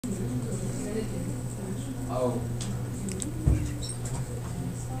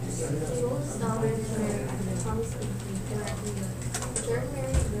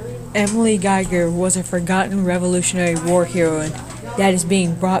Emily Geiger was a forgotten Revolutionary War heroine that is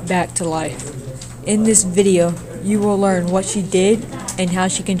being brought back to life. In this video, you will learn what she did and how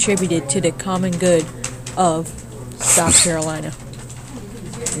she contributed to the common good of South Carolina.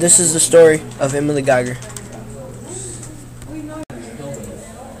 This is the story of Emily Geiger.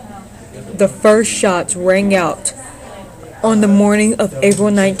 The first shots rang out on the morning of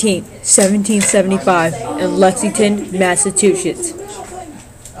April 19, 1775 in Lexington, Massachusetts.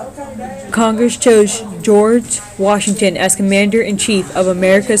 Congress chose George Washington as Commander-in-Chief of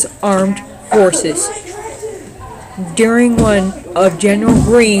America's Armed Forces. During one of General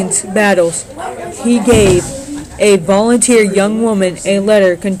Greene's battles, he gave a volunteer young woman a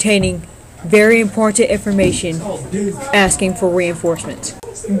letter containing very important information asking for reinforcements.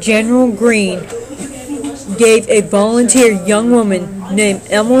 General Greene gave a volunteer young woman named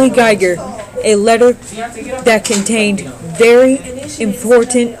Emily Geiger a letter that contained very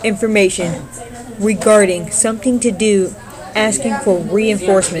important information regarding something to do asking for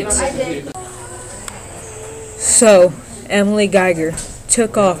reinforcements. So, Emily Geiger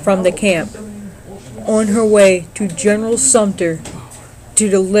took off from the camp on her way to General Sumter to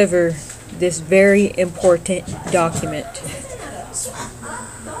deliver this very important document.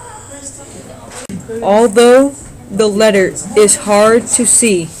 Although the letter is hard to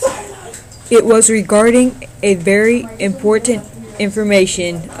see, it was regarding a very important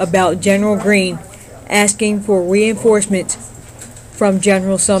information about General Greene asking for reinforcements from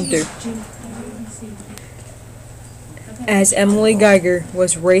General Sumter. As Emily Geiger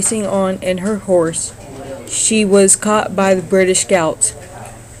was racing on in her horse, she was caught by the British scouts.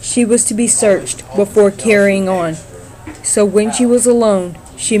 She was to be searched before carrying on, so when she was alone,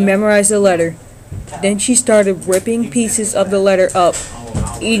 she memorized the letter. Then she started ripping pieces of the letter up,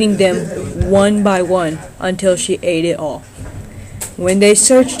 eating them one by one until she ate it all. When they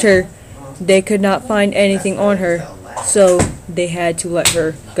searched her, they could not find anything on her, so they had to let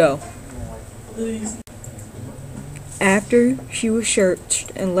her go. After she was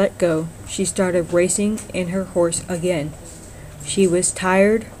searched and let go, she started racing in her horse again. She was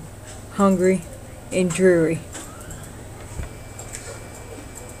tired, hungry, and dreary.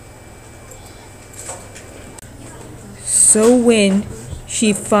 So when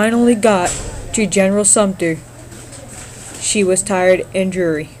she finally got to General Sumter, she was tired and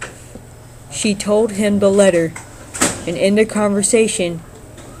dreary. She told him the letter, and in the conversation,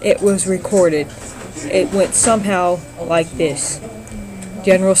 it was recorded. It went somehow like this.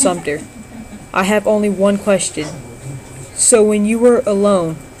 General Sumter, I have only one question. So when you were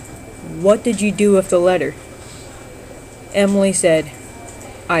alone, what did you do with the letter? Emily said,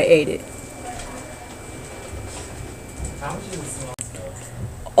 I ate it.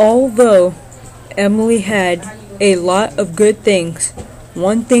 Although Emily had a lot of good things,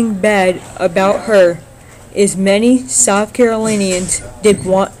 one thing bad about her is many South Carolinians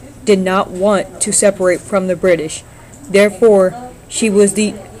did not want to separate from the British. Therefore, she was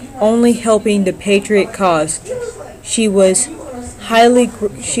only helping the Patriot cause. She was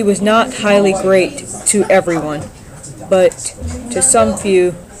not highly great to everyone, but to some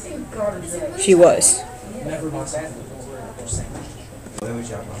few, she was.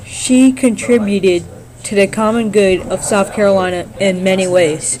 She contributed to the common good of South Carolina in many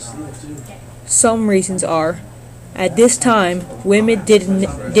ways. Some reasons are, at this time, women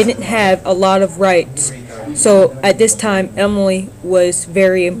didn't have a lot of rights, so at this time, Emily was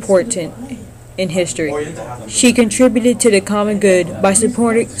very important in history. She contributed to the common good by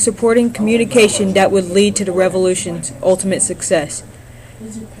supporting communication that would lead to the revolution's ultimate success.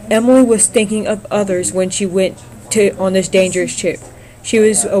 Emily was thinking of others when she went on this dangerous trip. She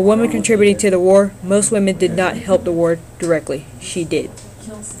was a woman contributing to the war. Most women did not help the war directly. She did.